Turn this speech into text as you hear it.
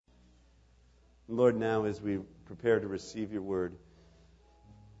Lord, now as we prepare to receive your word,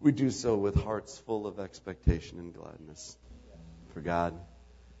 we do so with hearts full of expectation and gladness. For God,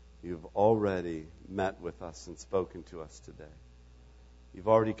 you've already met with us and spoken to us today. You've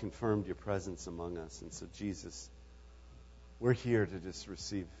already confirmed your presence among us. And so, Jesus, we're here to just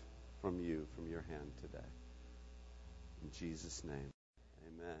receive from you, from your hand today. In Jesus' name,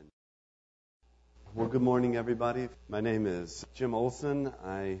 amen. Well, good morning, everybody. My name is Jim Olson.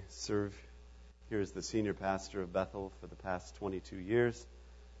 I serve here as the senior pastor of Bethel for the past 22 years.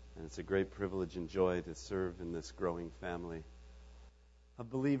 And it's a great privilege and joy to serve in this growing family of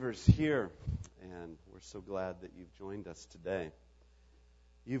believers here. And we're so glad that you've joined us today.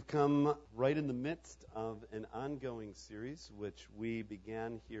 You've come right in the midst of an ongoing series, which we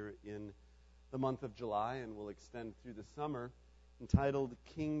began here in the month of July and will extend through the summer, entitled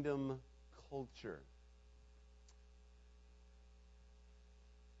Kingdom Culture.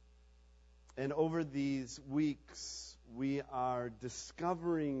 And over these weeks, we are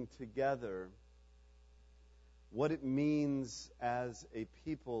discovering together what it means as a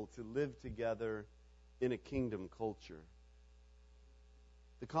people to live together in a kingdom culture.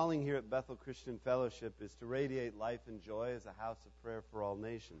 The calling here at Bethel Christian Fellowship is to radiate life and joy as a house of prayer for all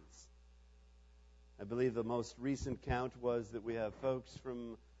nations. I believe the most recent count was that we have folks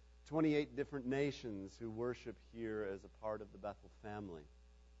from 28 different nations who worship here as a part of the Bethel family.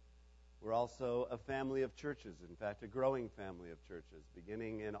 We're also a family of churches, in fact, a growing family of churches.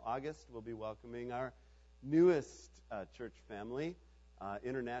 Beginning in August, we'll be welcoming our newest church family,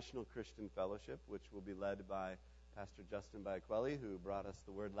 International Christian Fellowship, which will be led by Pastor Justin Biaquelli, who brought us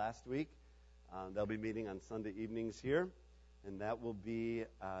the word last week. They'll be meeting on Sunday evenings here, and that will be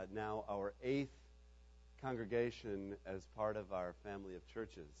now our 8th congregation as part of our family of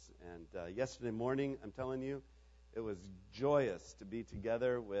churches. And yesterday morning, I'm telling you, it was joyous to be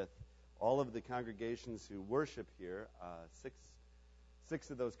together with all of the congregations who worship here. Six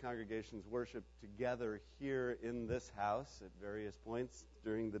of those congregations worship together here in this house at various points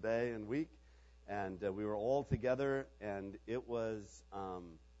during the day and week. And we were all together, and it was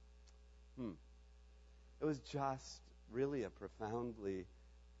just really a profoundly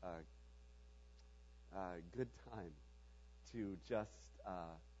good time to just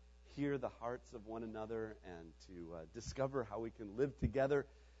hear the hearts of one another and to discover how we can live together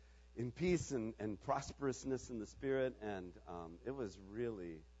in peace and prosperousness in the Spirit. And it was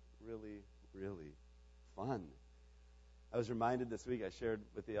really, really, really fun. I was reminded this week, I shared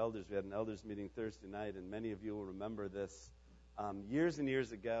with the elders, we had an elders meeting Thursday night, and many of you will remember this. Years and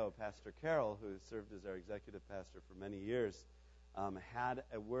years ago, Pastor Carol, who served as our executive pastor for many years, had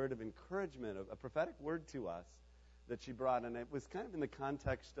a word of encouragement, a prophetic word to us that she brought, and it was kind of in the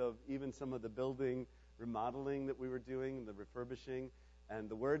context of even some of the building remodeling that we were doing, the refurbishing, and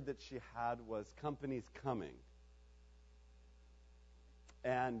the word that she had was companies coming.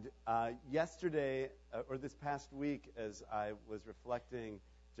 And yesterday, or this past week, as I was reflecting,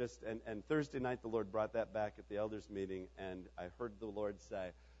 and Thursday night the Lord brought that back at the elders meeting, and I heard the Lord say,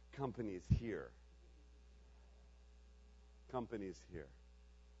 companies here. Companies here.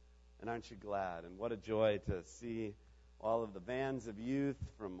 And aren't you glad? And what a joy to see all of the bands of youth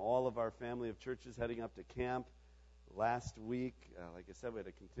from all of our family of churches heading up to camp. Last week, like I said, we had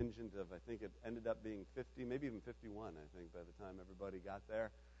a contingent of, I think it ended up being 50, maybe even 51, I think, by the time everybody got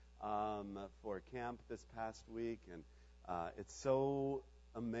there for camp this past week. And it's so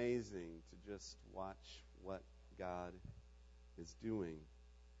amazing to just watch what God is doing.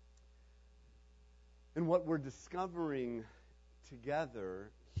 And what we're discovering together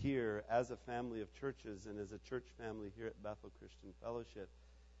here as a family of churches and as a church family here at Bethel Christian Fellowship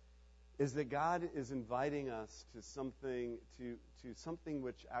is that God is inviting us to something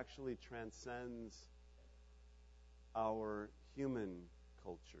which actually transcends our human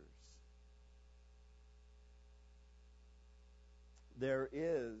cultures. There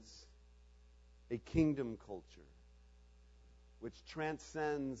is a kingdom culture which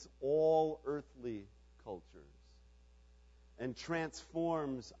transcends all earthly cultures and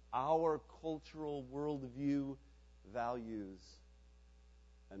transforms our cultural worldview, values,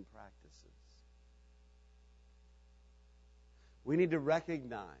 and practices. We need to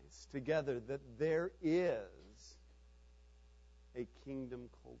recognize together that there is a kingdom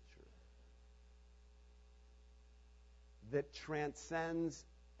culture that transcends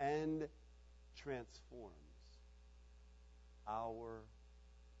and transforms our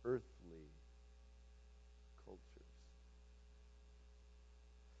earthly cultures.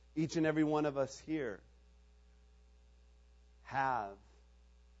 Each and every one of us here have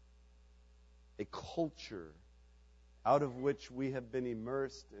a culture out of which we have been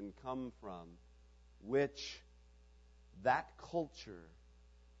immersed and come from which that culture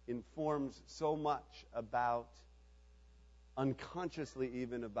informs so much about, unconsciously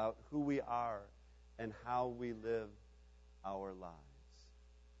even, about who we are and how we live our lives.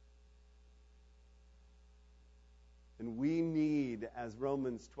 And we need, as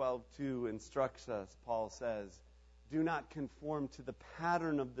Romans 12:2 instructs us, Paul says, do not conform to the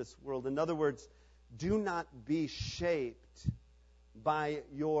pattern of this world. In other words, do not be shaped by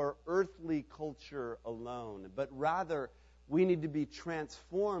your earthly culture alone, but rather we need to be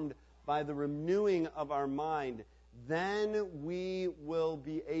transformed by the renewing of our mind. Then we will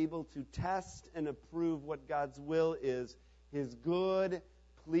be able to test and approve what God's will is, His good,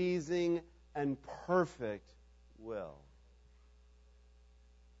 pleasing, and perfect will.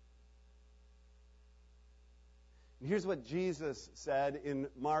 And here's what Jesus said in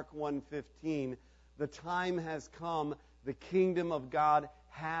Mark 1:15. The time has come. The kingdom of God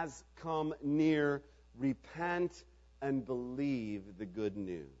has come near. Repent and believe the good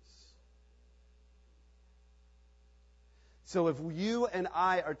news. So if you and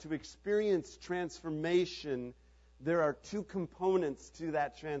I are to experience transformation, there are two components to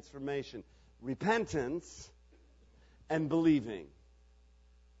that transformation: repentance and believing.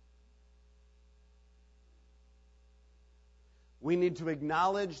 We need to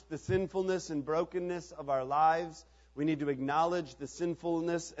acknowledge the sinfulness and brokenness of our lives. We need to acknowledge the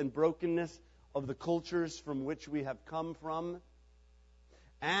sinfulness and brokenness of the cultures from which we have come from.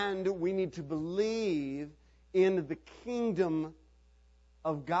 And we need to believe in the kingdom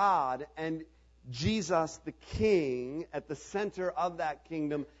of God and Jesus, the King, at the center of that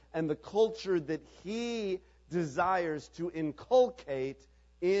kingdom, and the culture that He desires to inculcate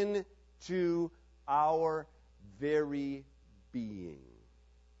into our very being.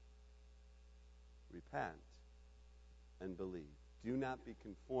 Repent and believe. Do not be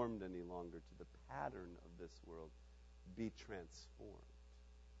conformed any longer to the pattern of this world. Be transformed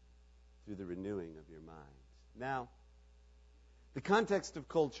through the renewing of your mind. Now, the context of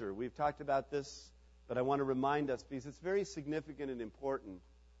culture, we've talked about this, but I want to remind us because it's very significant and important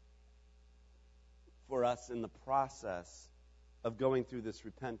for us in the process of going through this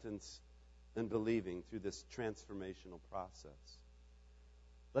repentance and believing, through this transformational process.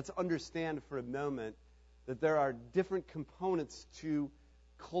 Let's understand for a moment that there are different components to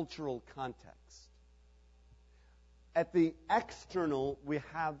cultural context. At the external, we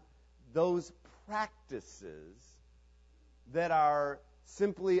have those practices that are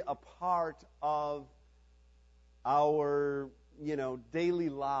simply a part of our, daily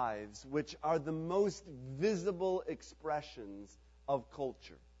lives, which are the most visible expressions of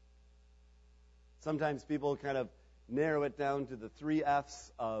culture. Sometimes people kind of narrow it down to the 3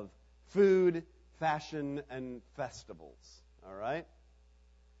 F's of food, fashion, and festivals. All right?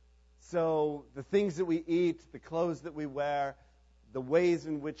 So the things that we eat, the clothes that we wear, the ways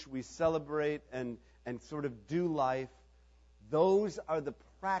in which we celebrate and sort of do life, those are the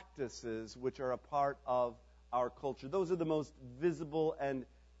practices which are a part of our culture. Those are the most visible and,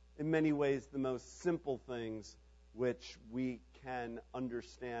 in many ways, the most simple things which we can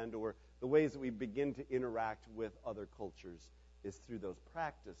understand, or the ways that we begin to interact with other cultures is through those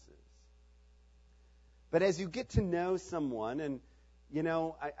practices. But as you get to know someone, and,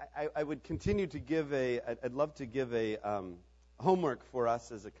 I would continue to give I'd love to give a homework for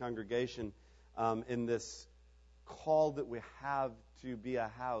us as a congregation in this call that we have to be a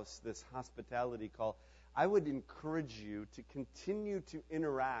house, this hospitality call. I would encourage you to continue to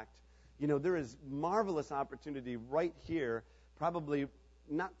interact. There is marvelous opportunity right here, probably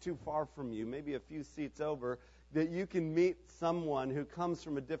not too far from you, maybe a few seats over, that you can meet someone who comes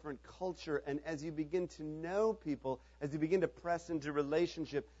from a different culture. And as you begin to know people, as you begin to press into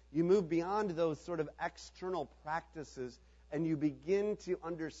relationship, you move beyond those sort of external practices, and you begin to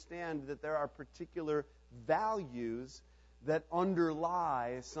understand that there are particular values that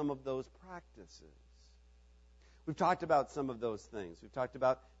underlie some of those practices. We've talked about some of those things. We've talked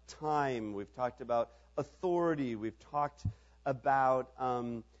about time. We've talked about authority. We've talked about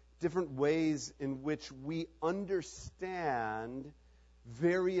different ways in which we understand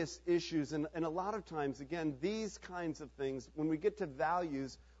various issues. And a lot of times, again, these kinds of things, when we get to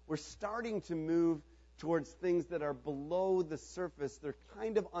values, we're starting to move towards things that are below the surface. They're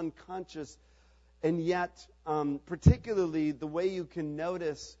kind of unconscious. And yet, particularly the way you can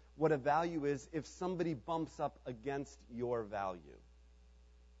notice what a value is if somebody bumps up against your value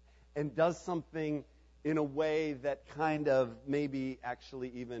and does something in a way that kind of maybe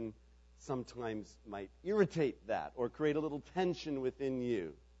actually even sometimes might irritate that or create a little tension within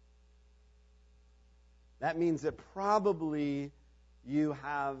you. That means that probably you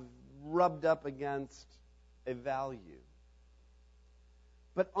have rubbed up against a value.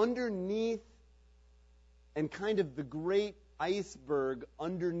 But underneath, and kind of the great iceberg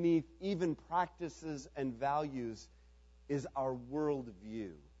underneath even practices and values, is our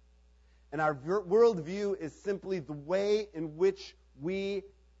worldview. And our worldview is simply the way in which we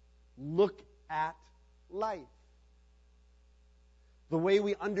look at life. The way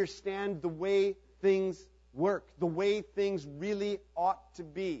we understand the way things work, the way things really ought to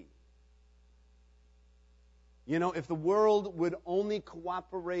be. You know, if the world would only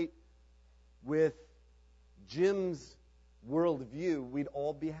cooperate with Jim's worldview, we'd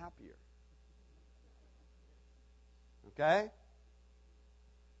all be happier. Okay?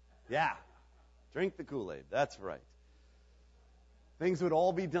 Yeah. Drink the Kool-Aid. That's right. Things would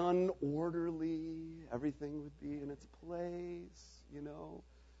all be done orderly. Everything would be in its place, you know.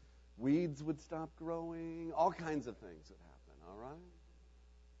 Weeds would stop growing. All kinds of things would happen, all right?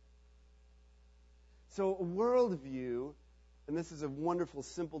 So a worldview, and this is a wonderful,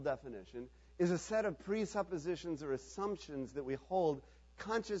 simple definition, is a set of presuppositions or assumptions that we hold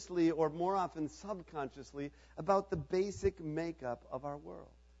consciously or more often subconsciously about the basic makeup of our world.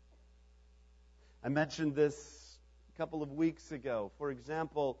 I mentioned this a couple of weeks ago. For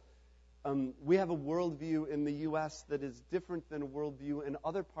example, we have a worldview in the U.S. that is different than a worldview in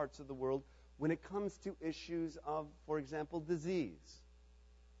other parts of the world when it comes to issues of, for example, disease.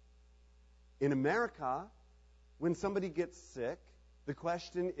 In America, when somebody gets sick, the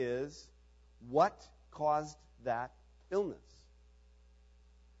question is, what caused that illness?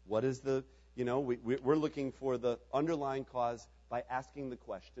 What is the, you know, we're looking for the underlying cause by asking the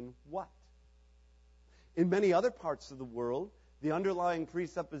question, what? In many other parts of the world, the underlying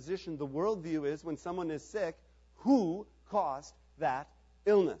presupposition, the worldview is when someone is sick, who caused that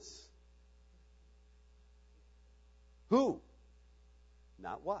illness? Who?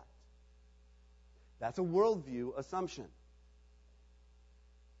 Not what. That's a worldview assumption.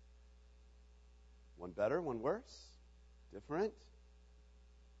 One better, one worse, different.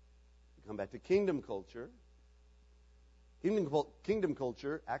 We come back to kingdom culture. Kingdom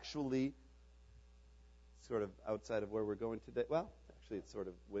culture actually, sort of outside of where we're going today. Well, actually, it's sort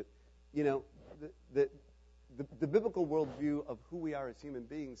of with, you know, the biblical worldview of who we are as human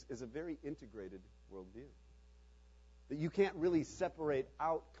beings is a very integrated worldview. That you can't really separate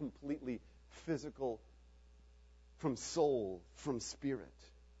out completely physical from soul, from spirit.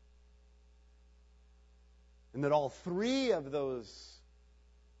 And that all three of those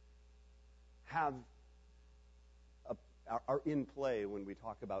are in play when we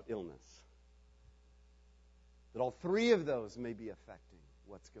talk about illness. That all three of those may be affecting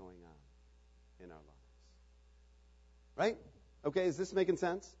what's going on in our lives. Right? Okay, is this making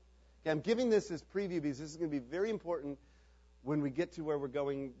sense? Okay, I'm giving this as preview because this is going to be very important when we get to where we're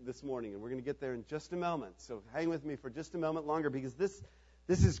going this morning. And we're going to get there in just a moment. So hang with me for just a moment longer because this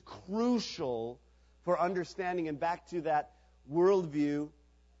is crucial for understanding, and back to that worldview,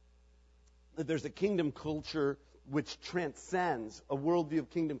 that there's a kingdom culture which transcends, a worldview of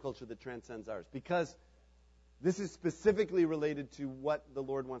kingdom culture that transcends ours. Because this is specifically related to what the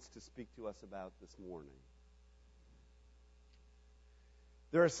Lord wants to speak to us about this morning.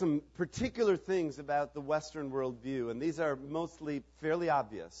 There are some particular things about the Western worldview, and these are mostly fairly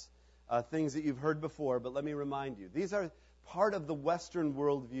obvious things that you've heard before, but let me remind you. These are part of the Western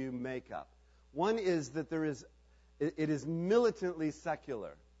worldview makeup. One is that it is militantly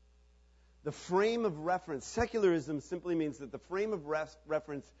secular. The frame of reference, secularism simply means that the frame of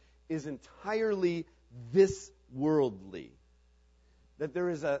reference is entirely this worldly.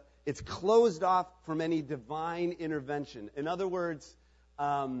 That it's closed off from any divine intervention. In other words,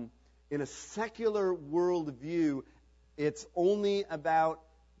 in a secular worldview, it's only about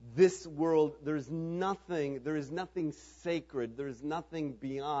this world. There is nothing sacred. There is nothing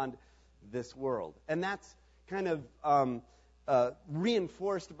beyond this world. And that's kind of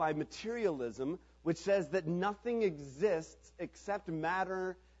reinforced by materialism, which says that nothing exists except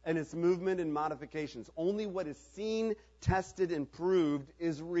matter and its movement and modifications. Only what is seen, tested, and proved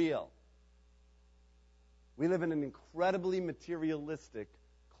is real. We live in an incredibly materialistic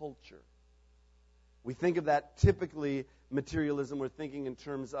culture. We think of that typically materialism. We're thinking in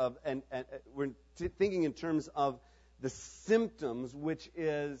terms of thinking in terms of the symptoms, which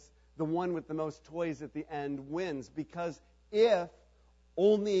is the one with the most toys at the end wins. Because if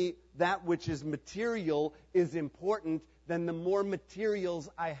only that which is material is important, then the more materials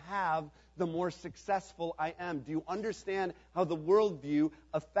I have, the more successful I am. Do you understand how the worldview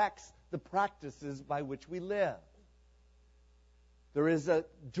affects the practices by which we live? There is a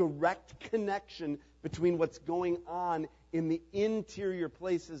direct connection between what's going on in the interior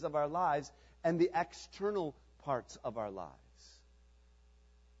places of our lives and the external parts of our lives.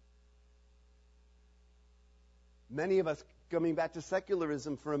 Many of us, coming back to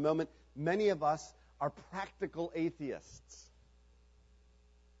secularism for a moment, many of us are practical atheists.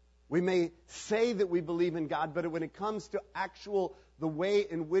 We may say that we believe in God, but when it comes to the way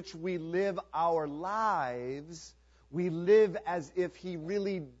in which we live our lives, we live as if He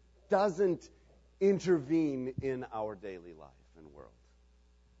really doesn't intervene in our daily life and world.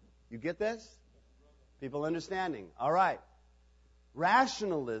 You get this? People understanding? All right.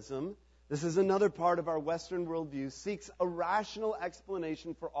 Rationalism, this is another part of our Western worldview, seeks a rational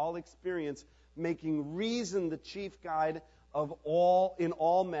explanation for all experience, making reason the chief guide of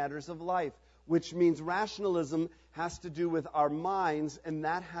all matters of life, which means rationalism has to do with our minds, and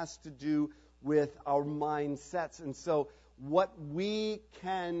that has to do with our mindsets. And so what we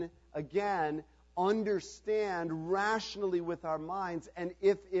can, again, understand rationally with our minds, and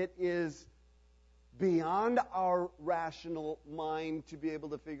if it is beyond our rational mind to be able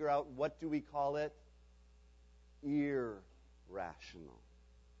to figure out, what do we call it? Irrational.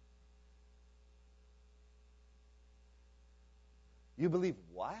 You believe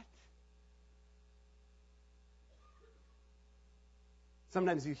what?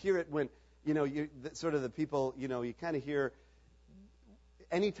 Sometimes you hear it when, sort of the people, you kind of hear,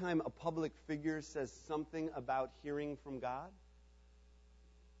 anytime a public figure says something about hearing from God,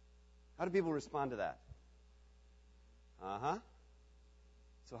 how do people respond to that? Uh-huh.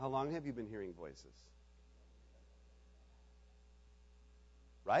 So how long have you been hearing voices?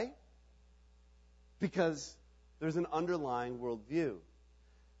 Right? Because there's an underlying worldview.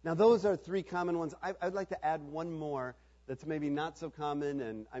 Now, those are three common ones. I'd like to add one more that's maybe not so common,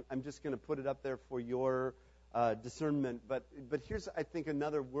 and I'm just going to put it up there for your discernment. But here's, I think,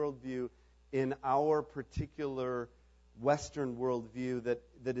 another worldview in our particular Western worldview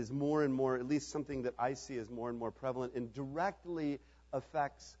that is more and more, at least something that I see as more and more prevalent and directly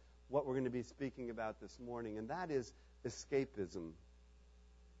affects what we're going to be speaking about this morning, and that is escapism.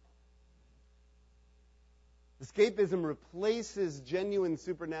 Escapism replaces genuine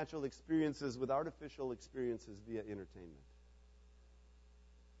supernatural experiences with artificial experiences via entertainment.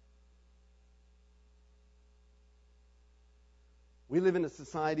 We live in a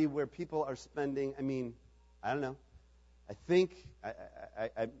society where people are spending, I don't know. I think,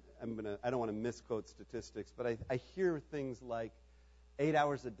 I don't want to misquote statistics, but I hear things like 8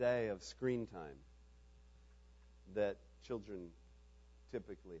 hours a day of screen time that children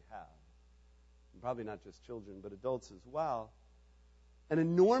typically have. And probably not just children, but adults as well. An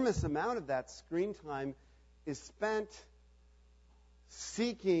enormous amount of that screen time is spent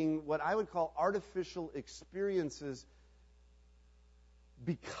seeking what I would call artificial experiences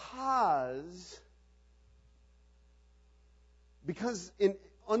because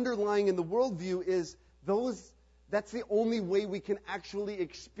underlying in the worldview is that's the only way we can actually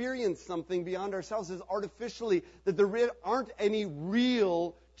experience something beyond ourselves is artificially, that there aren't any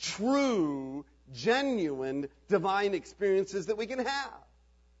real, true, genuine, divine experiences that we can have.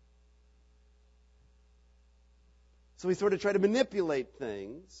 So we sort of try to manipulate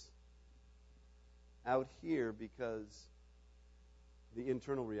things out here because the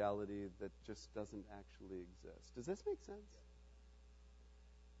internal reality that just doesn't actually exist. Does this make sense?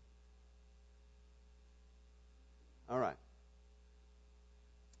 All right.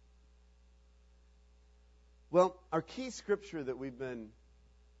 Well, our key scripture that we've been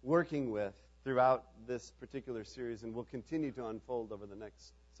working with throughout this particular series and will continue to unfold over the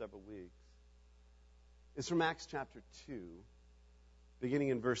next several weeks is from Acts chapter 2, beginning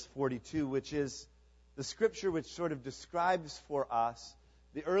in verse 42, which is the scripture which sort of describes for us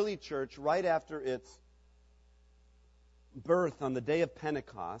the early church right after its birth on the day of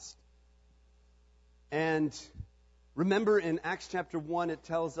Pentecost. And remember in Acts chapter 1, it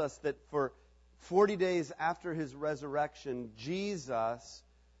tells us that for 40 days after his resurrection, Jesus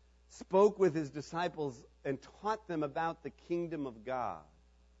spoke with his disciples and taught them about the kingdom of God.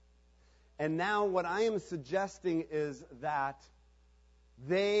 And now what I am suggesting is that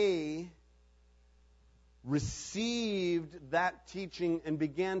they received that teaching and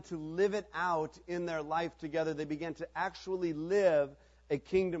began to live it out in their life together. They began to actually live a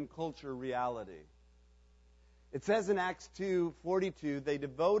kingdom culture reality. It says in Acts 2:42, they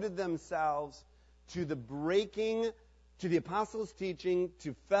devoted themselves to the apostles' teaching,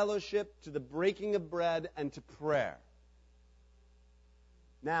 to fellowship, to the breaking of bread, and to prayer.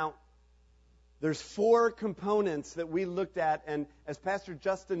 Now, there's 4 components that we looked at, and as Pastor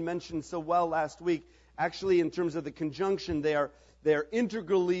Justin mentioned so well last week, actually in terms of the conjunction, they are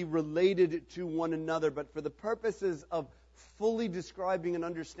integrally related to one another. But for the purposes of fully describing and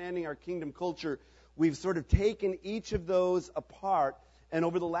understanding our kingdom culture, we've sort of taken each of those apart. And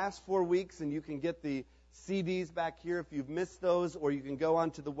over the last 4 weeks, and you can get the CDs back here if you've missed those, or you can go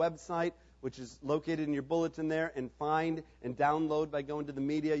onto the website, which is located in your bulletin there, and find and download by going to the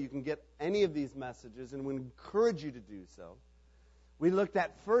media. You can get any of these messages, and we encourage you to do so. We looked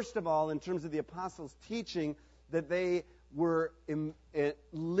at, first of all, in terms of the apostles' teaching, that they were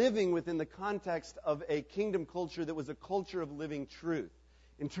living within the context of a kingdom culture that was a culture of living truth.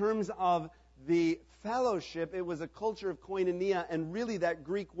 In terms of the fellowship, it was a culture of koinonia, and really that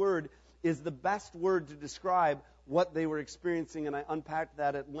Greek word is the best word to describe what they were experiencing, and I unpacked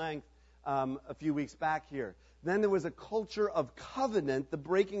that at length a few weeks back here. Then there was a culture of covenant. The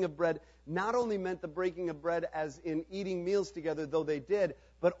breaking of bread not only meant the breaking of bread as in eating meals together, though they did,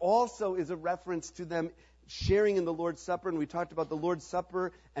 but also is a reference to them sharing in the Lord's Supper. And we talked about the Lord's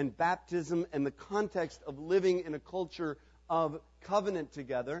Supper and baptism and the context of living in a culture of covenant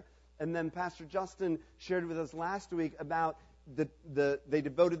together. And then Pastor Justin shared with us last week about they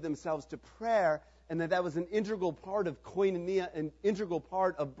devoted themselves to prayer, and that was an integral part of koinonia, an integral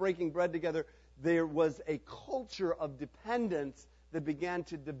part of breaking bread together. There was a culture of dependence that began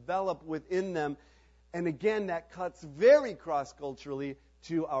to develop within them. And again, that cuts very cross-culturally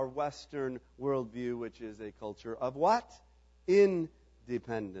to our Western worldview, which is a culture of what?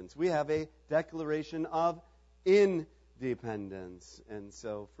 Independence. We have a declaration of independence. And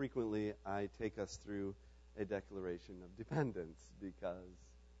so frequently I take us through a declaration of dependence because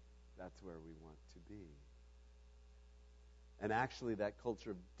that's where we want to be. And actually that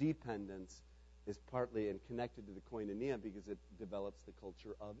culture of dependence is partly and connected to the koinonia because it develops the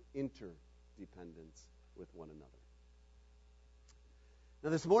culture of interdependence with one another. Now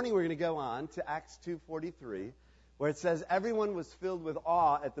this morning we're going to go on to Acts 2:43, where it says, everyone was filled with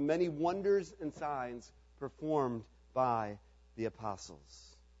awe at the many wonders and signs performed by the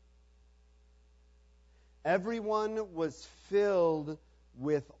apostles. Everyone was filled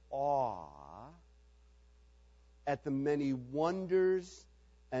with awe at the many wonders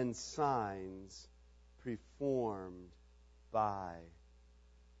and signs performed by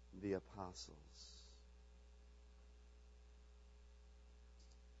the apostles.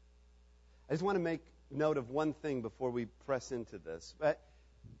 I just want to make note of one thing before we press into this. But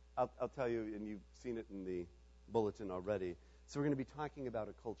I'll tell you, and you've seen it in the bulletin already. So we're going to be talking about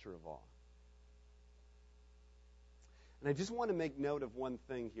a culture of awe. And I just want to make note of one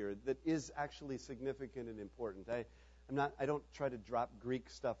thing here that is actually significant and important. I don't try to drop Greek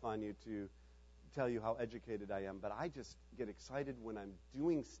stuff on you to tell you how educated I am, but I just get excited when I'm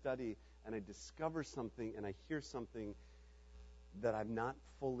doing study and I discover something and I hear something that I've not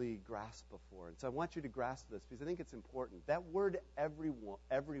fully grasped before. And so I want you to grasp this because I think it's important. That word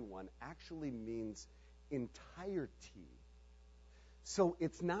everyone actually means entirety. So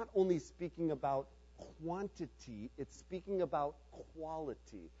it's not only speaking about quantity, it's speaking about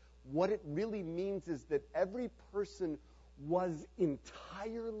quality. What it really means is that every person was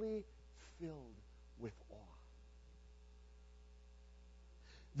entirely filled with awe.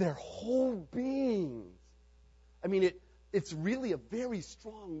 Their whole beings. I mean, it's really a very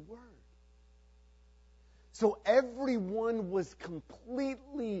strong word. So everyone was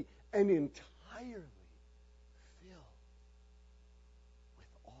completely and entirely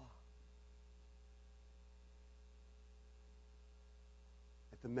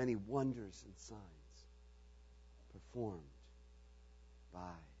the many wonders and signs performed by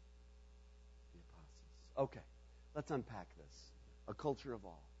the apostles. Okay, let's unpack this. A culture of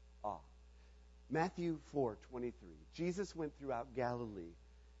awe. Matthew 4:23. Jesus went throughout Galilee,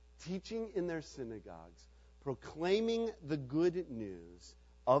 teaching in their synagogues, proclaiming the good news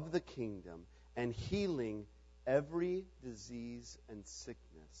of the kingdom, and healing every disease and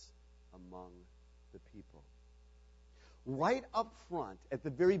sickness among the people. Right up front, at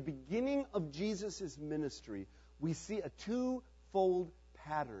the very beginning of Jesus' ministry, we see a twofold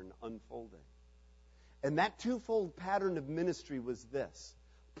pattern unfolding. And that twofold pattern of ministry was this: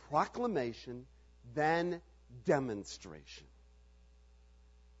 proclamation, then demonstration.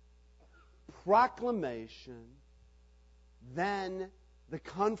 Proclamation, then the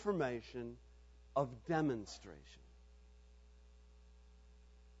confirmation of demonstration.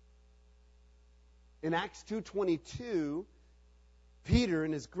 In Acts 2:22, Peter,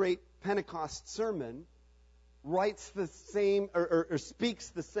 in his great Pentecost sermon, writes the same, or speaks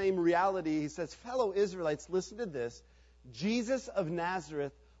the same reality. He says, fellow Israelites, listen to this. Jesus of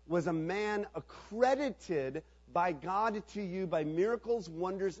Nazareth was a man accredited by God to you by miracles,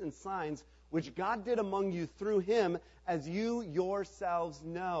 wonders, and signs, which God did among you through him, as you yourselves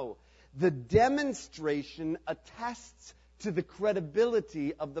know. The demonstration attests to the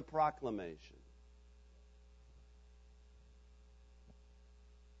credibility of the proclamation.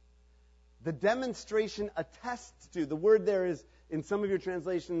 The demonstration attests to, the word there is, in some of your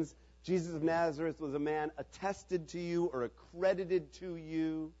translations, Jesus of Nazareth was a man attested to you or accredited to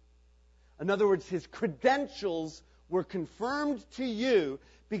you. In other words, his credentials were confirmed to you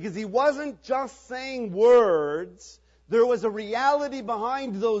because he wasn't just saying words. There was a reality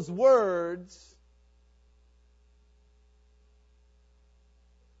behind those words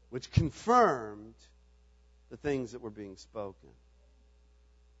which confirmed the things that were being spoken.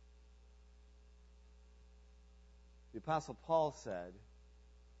 The Apostle Paul said,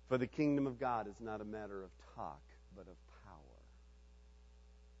 "For the kingdom of God is not a matter of talk, but of power."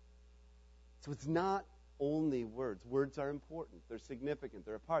 So it's not only words. Words are important. They're significant.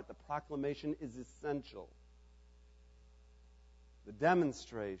 They're a part. The proclamation is essential. The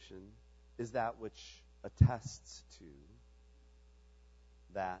demonstration is that which attests to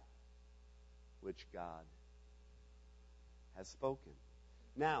that which God has spoken.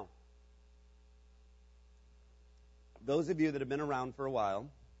 Now, those of you that have been around for a while,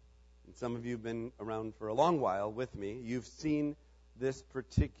 and some of you have been around for a long while with me, you've seen this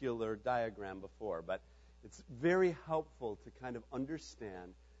particular diagram before, but it's very helpful to kind of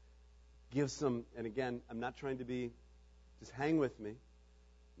understand, give some, and again, I'm not trying to be, just hang with me.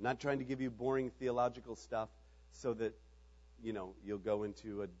 I'm not trying to give you boring theological stuff so that, you'll go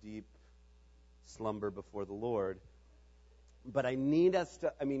into a deep slumber before the Lord. But we need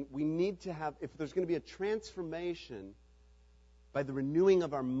to have, if there's going to be a transformation by the renewing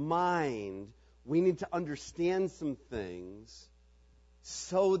of our mind, we need to understand some things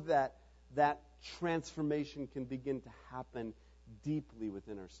so that that transformation can begin to happen deeply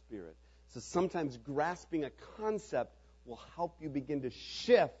within our spirit. So sometimes grasping a concept will help you begin to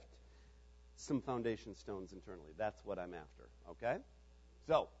shift some foundation stones internally. That's what I'm after, okay?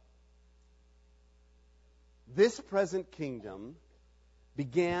 So, this present kingdom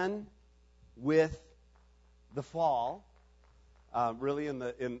began with the fall, really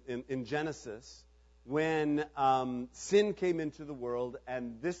in Genesis, when sin came into the world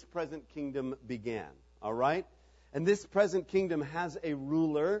and this present kingdom began. All right? And this present kingdom has a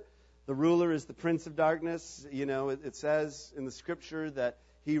ruler. The ruler is the prince of darkness. It says in the scripture that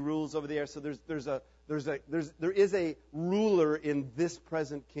he rules over the air. So there is a ruler in this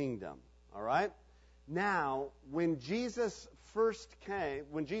present kingdom. All right? Now, when Jesus came,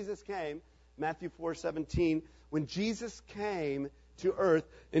 Matthew 4:17, when Jesus came to earth,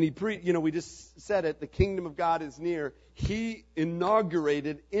 and we just said it, the kingdom of God is near, he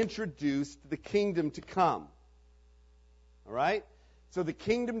introduced the kingdom to come. All right? So the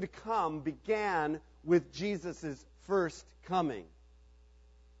kingdom to come began with Jesus' first coming.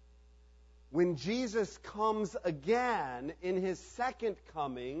 When Jesus comes again in his second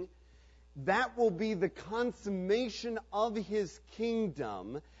coming, that will be the consummation of his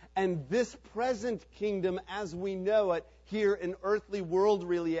kingdom, and this present kingdom as we know it here in earthly world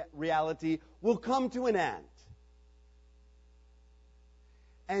reality will come to an end.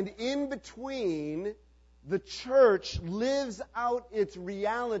 And in between, the church lives out its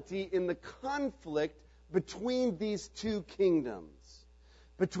reality in the conflict between these two kingdoms,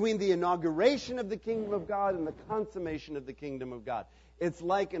 between the inauguration of the kingdom of God and the consummation of the kingdom of God. It's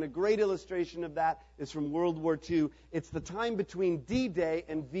like, and a great illustration of that is from World War II. It's the time between D-Day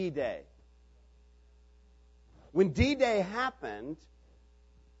and V-Day. When D-Day happened,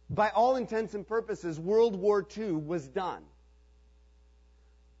 by all intents and purposes, World War II was done.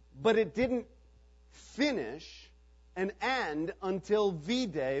 But it didn't finish and end until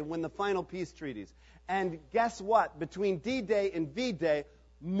V-Day, when the final peace treaties. And guess what? Between D-Day and V-Day,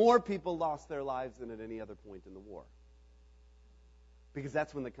 more people lost their lives than at any other point in the war. Because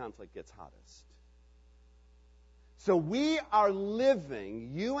that's when the conflict gets hottest. So we are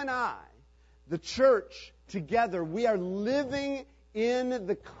living, you and I, the church together, we are living in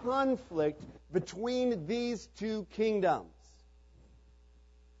the conflict between these two kingdoms.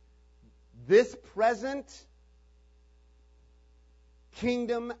 This present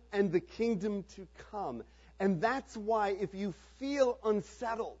kingdom and the kingdom to come. And that's why if you feel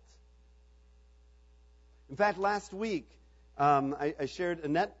unsettled. In fact, last week, I shared,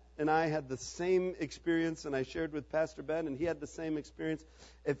 Annette and I had the same experience, and I shared with Pastor Ben, and he had the same experience.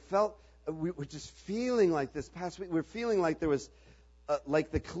 It felt, we were just feeling like this past week, we were feeling like there was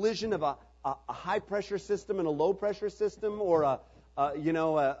like the collision of a high-pressure system and a low-pressure system, or a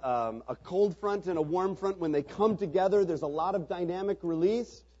cold front and a warm front. When they come together, there's a lot of dynamic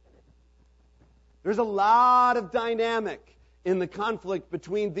release. There's a lot of dynamic in the conflict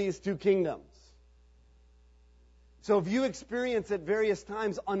between these two kingdoms. So if you experience at various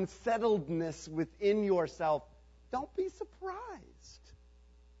times unsettledness within yourself, don't be surprised.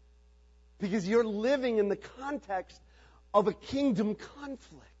 Because you're living in the context of a kingdom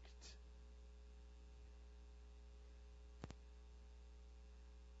conflict.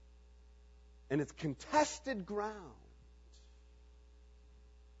 And it's contested ground.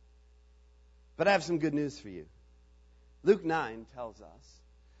 But I have some good news for you. Luke 9 tells us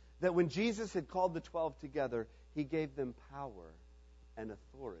that when Jesus had called the 12 together, he gave them power and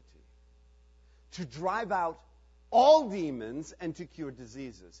authority to drive out all demons and to cure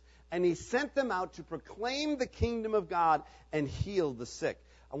diseases. And he sent them out to proclaim the kingdom of God and heal the sick.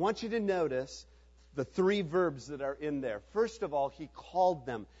 I want you to notice the three verbs that are in there. First of all, he called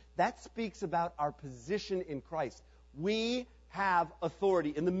them. That speaks about our position in Christ. We have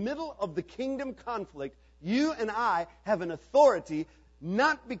authority. In the middle of the kingdom conflict, you and I have an authority,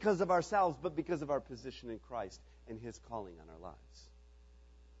 not because of ourselves, but because of our position in Christ and his calling on our lives.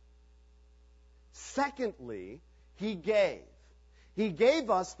 Secondly, he gave. He gave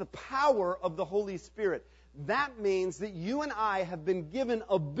us the power of the Holy Spirit. That means that you and I have been given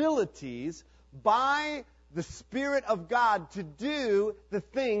abilities by the Spirit of God to do the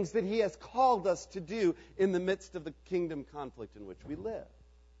things that he has called us to do in the midst of the kingdom conflict in which we live.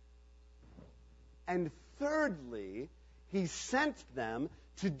 And thirdly, he sent them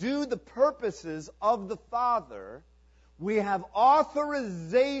to do the purposes of the Father. We have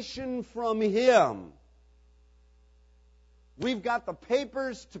authorization from him. We've got the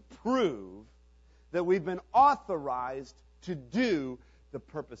papers to prove that we've been authorized to do the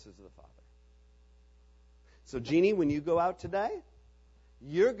purposes of the Father. So, Jeannie, when you go out today,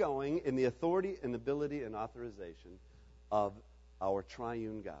 you're going in the authority and ability and authorization of our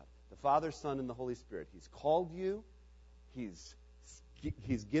triune God, the Father, Son, and the Holy Spirit. He's called you, He's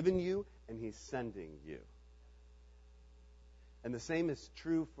given you, and He's sending you. And the same is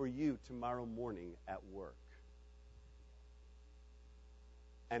true for you tomorrow morning at work,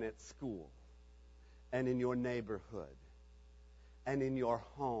 and at school, and in your neighborhood, and in your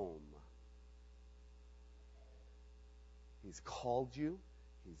home. He's called you,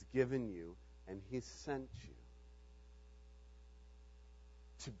 He's given you, and He's sent you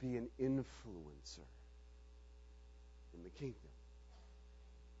to be an influencer in the kingdom.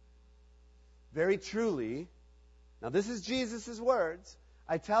 Very truly, now this is Jesus' words,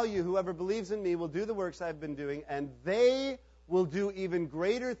 I tell you, whoever believes in me will do the works I've been doing, and they will do even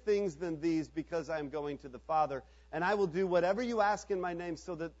greater things than these, because I am going to the Father. And I will do whatever you ask in my name,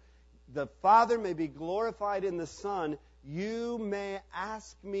 so that the Father may be glorified in the Son. You may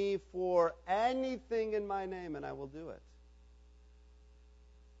ask me for anything in my name, and I will do it.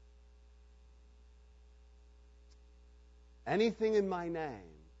 Anything in my name.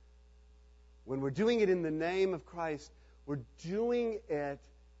 When we're doing it in the name of Christ, we're doing it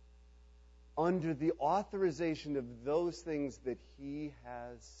under the authorization of those things that He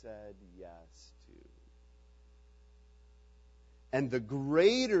has said yes to. And the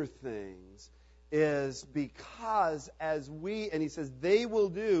greater things is because as we, and He says they will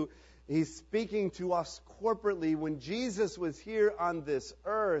do, He's speaking to us corporately. When Jesus was here on this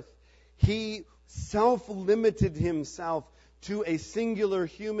earth, He self-limited Himself to a singular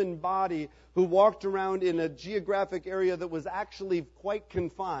human body who walked around in a geographic area that was actually quite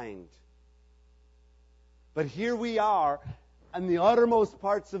confined. But here we are in the uttermost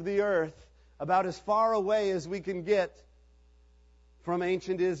parts of the earth, about as far away as we can get from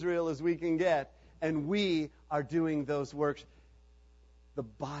ancient Israel as we can get, and we are doing those works. The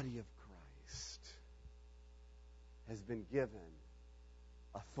body of Christ has been given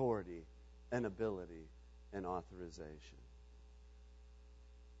authority and ability and authorization.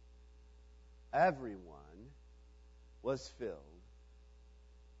 Everyone was filled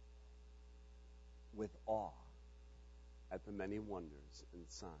with awe at the many wonders and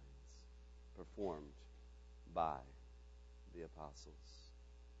signs performed by the apostles.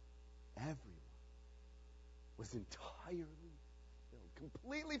 Everyone was entirely filled,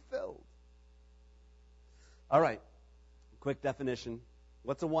 completely filled. All right, quick definition.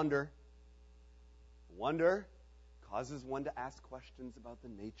 What's a wonder? A wonder causes one to ask questions about the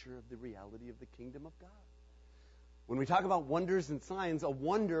nature of the reality of the kingdom of God. When we talk about wonders and signs, a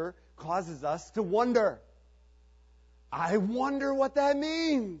wonder causes us to wonder. I wonder what that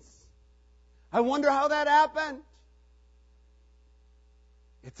means. I wonder how that happened.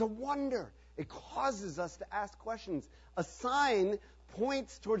 It's a wonder. It causes us to ask questions. A sign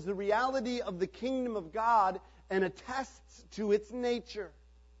points towards the reality of the kingdom of God and attests to its nature.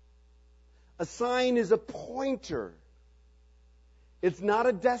 A sign is a pointer. It's not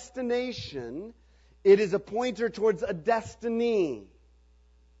a destination. It is a pointer towards a destiny.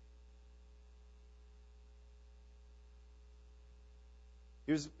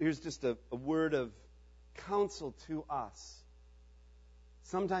 Here's just a word of counsel to us.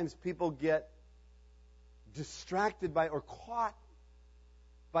 Sometimes people get distracted by or caught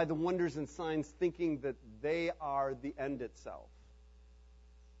by the wonders and signs thinking that they are the end itself.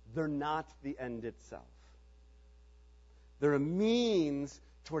 They're not the end itself. They're a means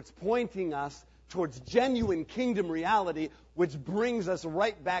towards pointing us towards genuine kingdom reality, which brings us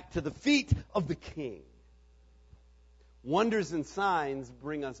right back to the feet of the King. Wonders and signs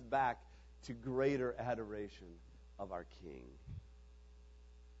bring us back to greater adoration of our King.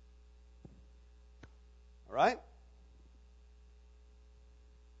 All right?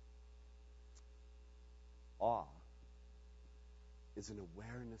 Awe is an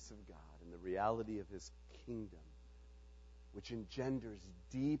awareness of God and the reality of His kingdom, which engenders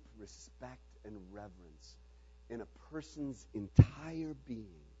deep respect and reverence in a person's entire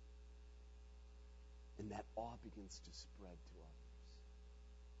being. And that awe begins to spread to others.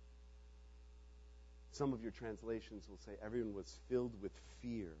 Some of your translations will say everyone was filled with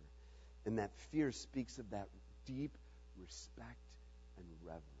fear. And that fear speaks of that deep respect and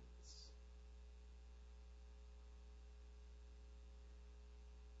reverence.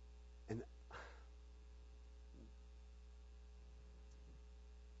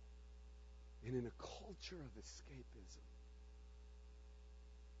 And in a culture of escapism,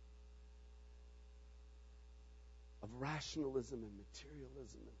 of rationalism and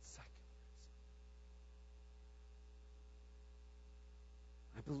materialism and secularism,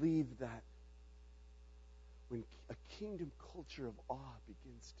 I believe that when a kingdom culture of awe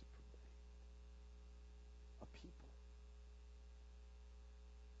begins to pervade a people,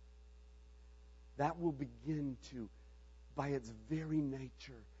 that will begin to, by its very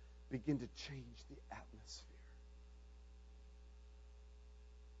nature, begin to change the atmosphere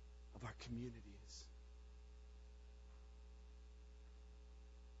of our communities.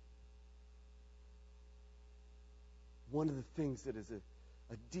 One of the things that is a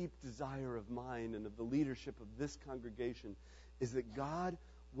deep desire of mine and of the leadership of this congregation is that God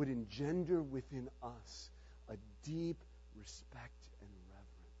would engender within us a deep respect and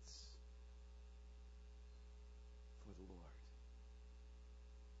reverence for the Lord.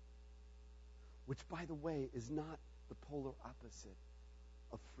 Which, by the way, is not the polar opposite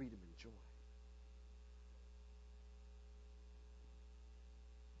of freedom and joy.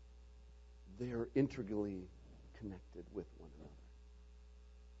 They are integrally connected with one another.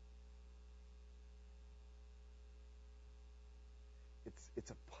 It's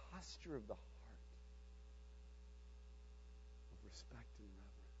a posture of the heart of respect and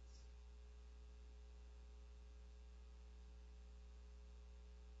reverence.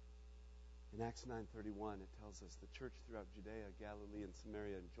 In Acts 9:31, it tells us the church throughout Judea, Galilee, and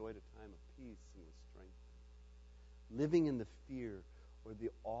Samaria enjoyed a time of peace and was strengthened, living in the fear or the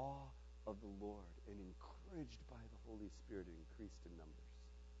awe of the Lord, and encouraged by the Holy Spirit, it increased in numbers.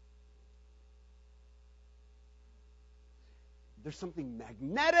 There's something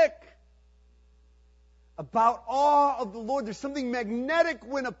magnetic about awe of the Lord. There's something magnetic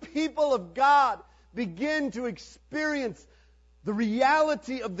when a people of God begin to experience the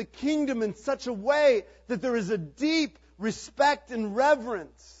reality of the kingdom in such a way that there is a deep respect and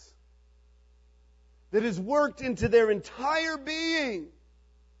reverence that is worked into their entire being.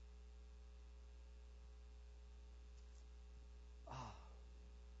 Ah,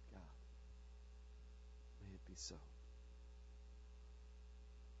 God, may it be so.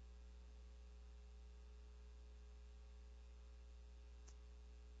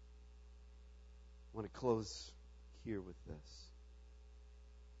 I want to close here with this.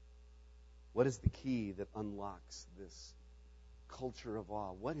 What is the key that unlocks this culture of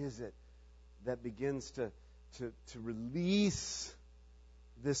awe? What is it that begins to release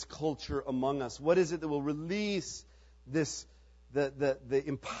this culture among us? What is it that will release this the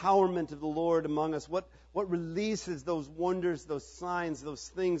empowerment of the Lord among us? What releases those wonders, those signs, those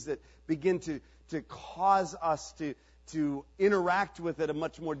things that begin to cause us to interact with at a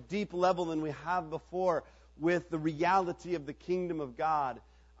much more deep level than we have before with the reality of the kingdom of God?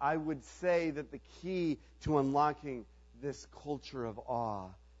 I would say that the key to unlocking this culture of awe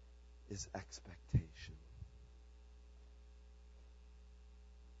is expectation.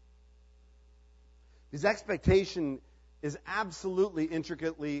 Because expectation is absolutely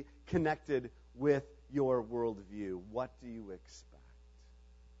intricately connected with your worldview. What do you expect?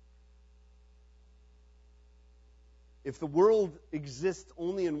 If the world exists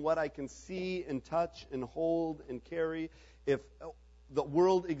only in what I can see and touch and hold and carry, if the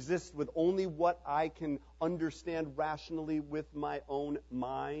world exists with only what I can understand rationally with my own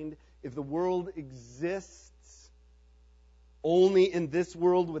mind, if the world exists only in this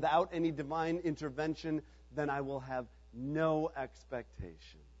world without any divine intervention, then I will have no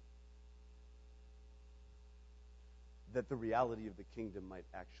expectation that the reality of the kingdom might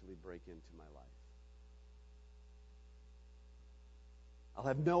actually break into my life. I'll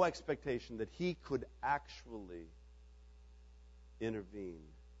have no expectation that He could actually intervene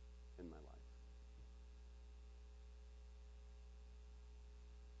in my life.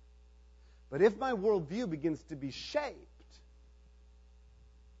 But if my worldview begins to be shaped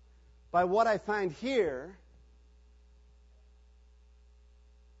by what I find here,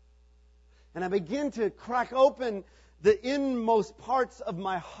 and I begin to crack open the inmost parts of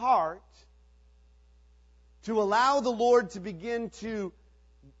my heart to allow the Lord to begin to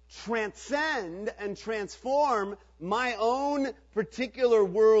transcend and transform my own particular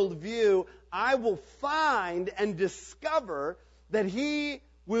worldview, I will find and discover that He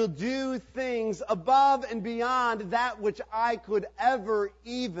will do things above and beyond that which I could ever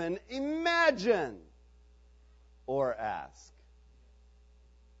even imagine or ask.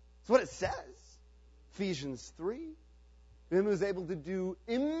 That's what it says. Ephesians 3. Him who is able to do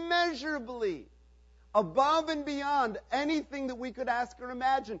immeasurably above and beyond anything that we could ask or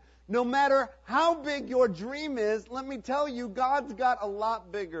imagine. No matter how big your dream is, let me tell you, God's got a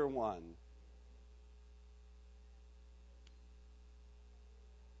lot bigger one.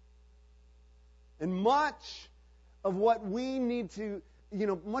 And much of what we need to,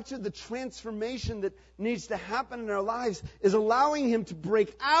 much of the transformation that needs to happen in our lives is allowing Him to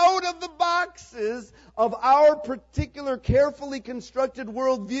break out of the boxes of our particular carefully constructed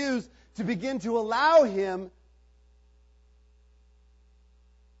worldviews to begin to allow Him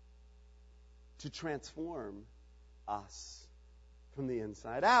to transform us from the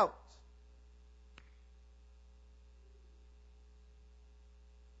inside out.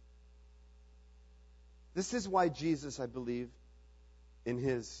 This is why Jesus, I believe, in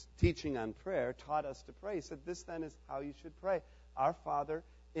His teaching on prayer, taught us to pray. He said, this then is how you should pray. Our Father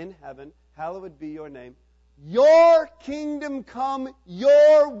in heaven, hallowed be your name. Your kingdom come,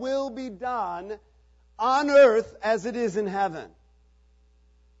 your will be done on earth as it is in heaven.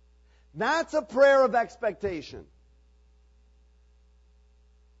 That's a prayer of expectation. In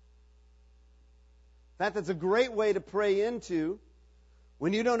fact, that's a great way to pray into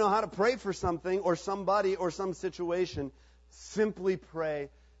when you don't know how to pray for something or somebody or some situation. Simply pray,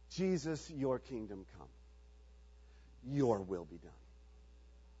 Jesus, your kingdom come. Your will be done.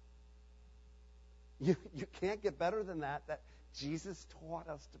 You can't get better than that. That Jesus taught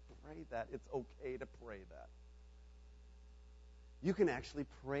us to pray that. It's okay to pray that. You can actually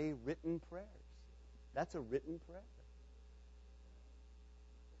pray written prayers. That's a written prayer.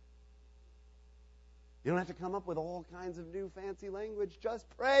 You don't have to come up with all kinds of new fancy language. Just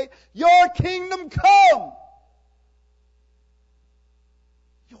pray, your kingdom come.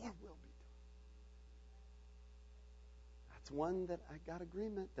 Your will be done. That's one that I got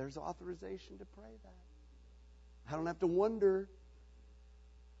agreement. There's authorization to pray that. I don't have to wonder,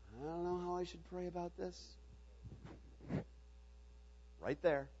 I don't know how I should pray about this. Right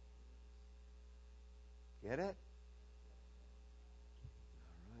there. Get it? All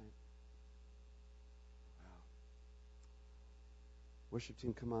right. Wow. Worship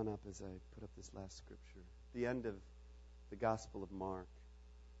team, come on up as I put up this last scripture. The end of the Gospel of Mark.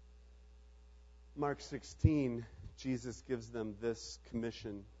 Mark 16, Jesus gives them this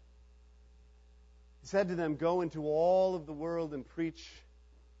commission. He said to them, go into all of the world and preach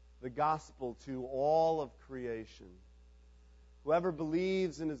the gospel to all of creation. Whoever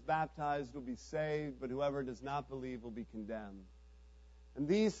believes and is baptized will be saved, but whoever does not believe will be condemned. And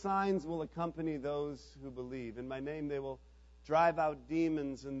these signs will accompany those who believe. In my name they will drive out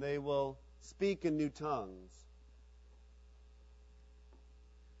demons, and they will speak in new tongues.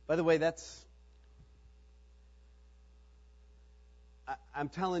 By the way, I'm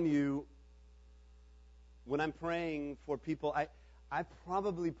telling you, when I'm praying for people, I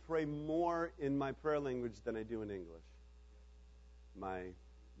probably pray more in my prayer language than I do in English. My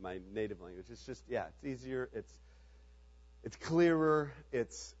native language. It's just, it's easier. It's clearer.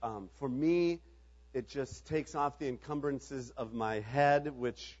 It's for me, it just takes off the encumbrances of my head,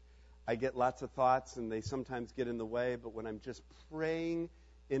 which I get lots of thoughts and they sometimes get in the way. But when I'm just praying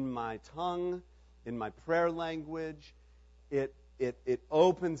in my tongue, in my prayer language, it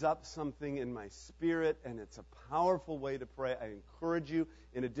opens up something in my spirit, and it's a powerful way to pray. I encourage you,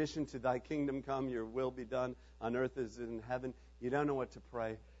 in addition to thy kingdom come, your will be done on earth as in heaven. You don't know what to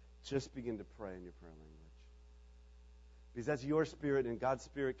pray, just begin to pray in your prayer language. Because that's your spirit and God's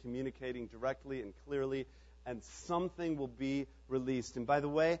spirit communicating directly and clearly, and something will be released. And by the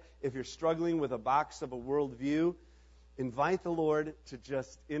way, if you're struggling with a box of a worldview, invite the Lord to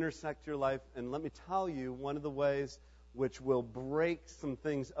just intersect your life. And let me tell you, one of the ways which will break some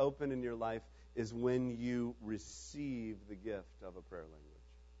things open in your life is when you receive the gift of a prayer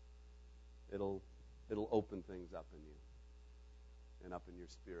language. It'll open things up in you and up in your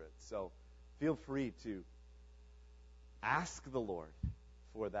spirit. So feel free to ask the Lord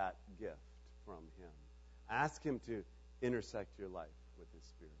for that gift from Him. Ask Him to intersect your life with His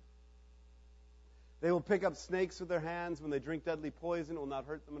Spirit. They will pick up snakes with their hands. When they drink deadly poison, it will not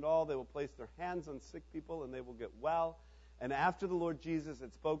hurt them at all. They will place their hands on sick people, and they will get well. And after the Lord Jesus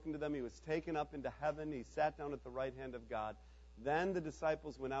had spoken to them, He was taken up into heaven. He sat down at the right hand of God. Then the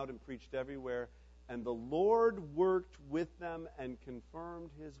disciples went out and preached everywhere, and the Lord worked with them and confirmed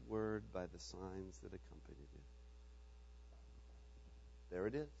His word by the signs that accompanied it. There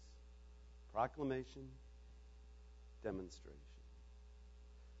it is. Proclamation, demonstration.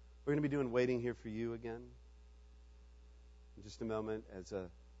 We're going to be doing waiting here for you again in just a moment. As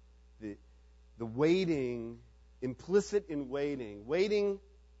the waiting, implicit in waiting. Waiting,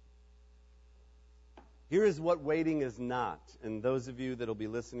 here is what waiting is not. And those of you that will be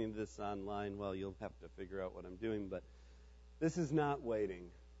listening to this online, well, you'll have to figure out what I'm doing, but this is not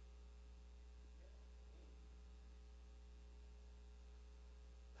waiting.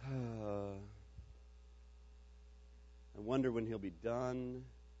 I wonder when He'll be done.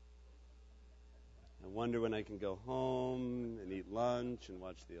 I wonder when I can go home and eat lunch and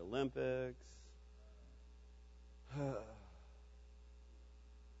watch the Olympics.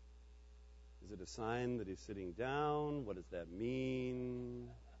 Is it a sign that He's sitting down? What does that mean?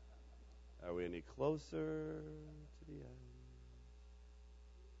 Are we any closer to the end?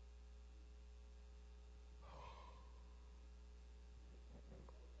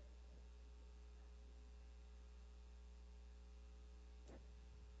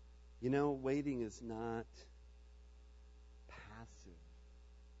 You know, waiting is not passive.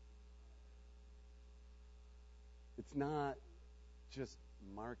 It's not just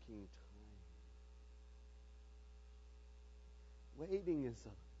marking time. Waiting is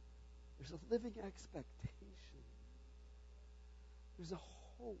there's a living expectation. There's a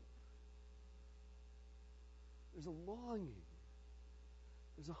hope. There's a longing.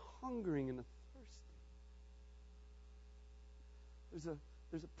 There's a hungering and a thirsting. There's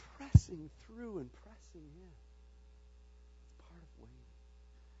a pressing through and pressing in. It's part of waiting.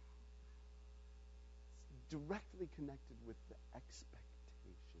 It's directly connected with the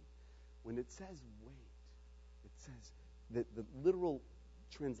expectation. When it says wait, it says that the literal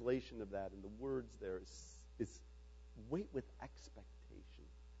translation of that and the words there is wait with expectation.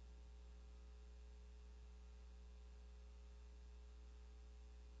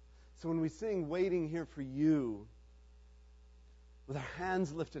 So when we sing waiting here for you, with our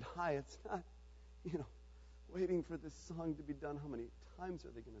hands lifted high, it's not, waiting for this song to be done. How many times are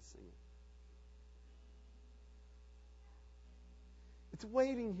they going to sing it? It's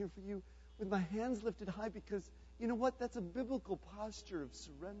waiting here for you with my hands lifted high because, you know what? That's a biblical posture of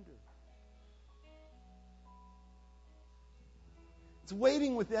surrender. It's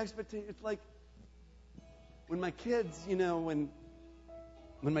waiting with the expectation. It's like when my kids, when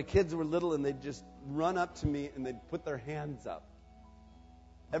my kids were little and they'd just run up to me and they'd put their hands up.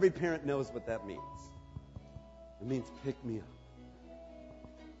 Every parent knows what that means. It means pick me up.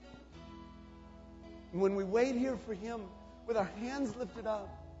 And when we wait here for Him with our hands lifted up,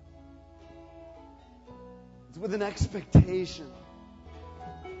 it's with an expectation.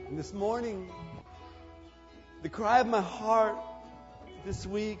 And this morning, the cry of my heart this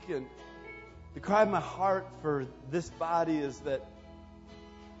week and the cry of my heart for this body is that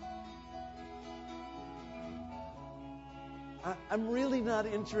I'm really not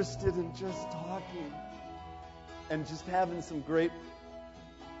interested in just talking and just having some great,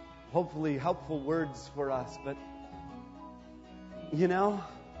 hopefully helpful words for us. But,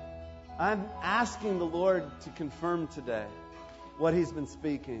 I'm asking the Lord to confirm today what He's been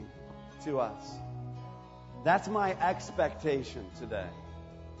speaking to us. That's my expectation today.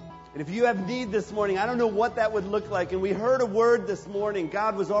 And if you have need this morning, I don't know what that would look like. And we heard a word this morning.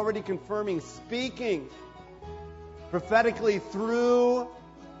 God was already confirming, speaking prophetically through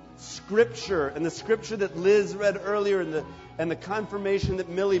Scripture, and the Scripture that Liz read earlier and the confirmation that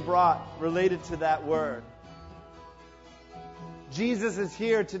Millie brought related to that word. Jesus is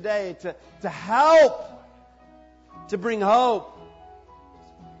here today to help, to bring hope,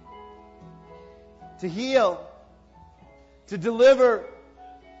 to heal, to deliver,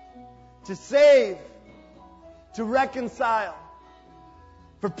 to save, to reconcile,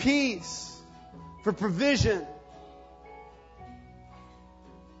 for peace, for provision.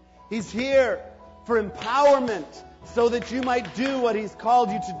 He's here for empowerment so that you might do what He's called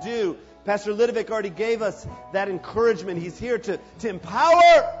you to do. Pastor Lidovic already gave us that encouragement. He's here to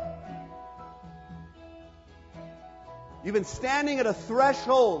empower. You've been standing at a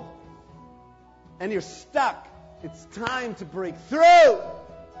threshold and you're stuck. It's time to break through.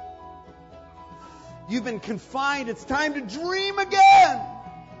 You've been confined. It's time to dream again.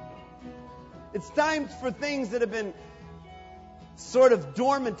 It's time for things that have been sort of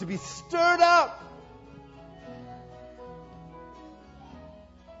dormant to be stirred up.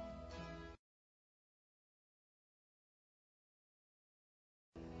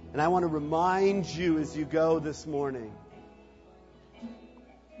 And I want to remind you as you go this morning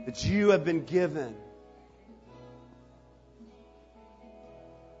that you have been given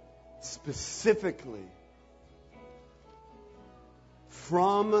specifically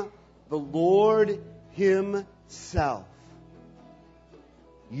from the Lord Himself.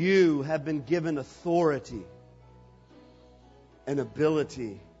 You have been given authority and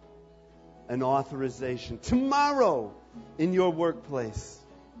ability and authorization. Tomorrow in your workplace,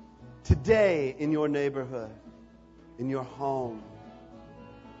 today in your neighborhood, in your home.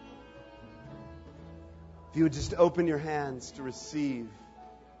 If you would just open your hands to receive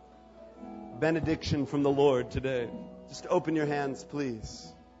benediction from the Lord today. Just open your hands,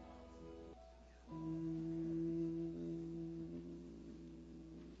 please.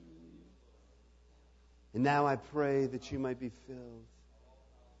 And now I pray that you might be filled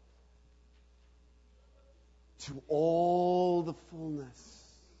to all the fullness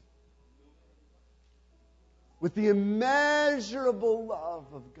with the immeasurable love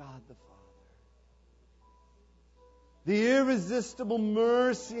of God the Father, the irresistible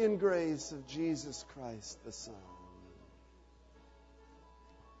mercy and grace of Jesus Christ the Son,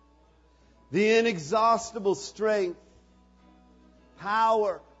 the inexhaustible strength,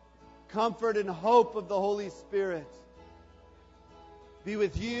 power, comfort, and hope of the Holy Spirit be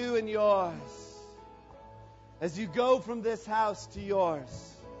with you and yours as you go from this house to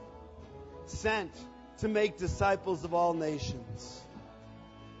yours, sent to make disciples of all nations.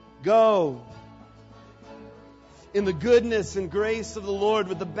 Go in the goodness and grace of the Lord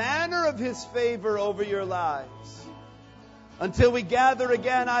with the banner of His favor over your lives until we gather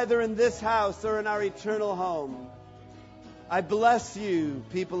again either in this house or in our eternal home. I bless you,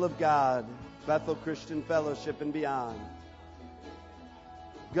 people of God, Bethel Christian Fellowship and beyond.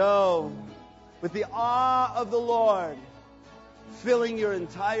 Go with the awe of the Lord filling your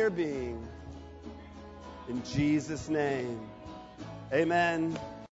entire being. In Jesus' name, amen.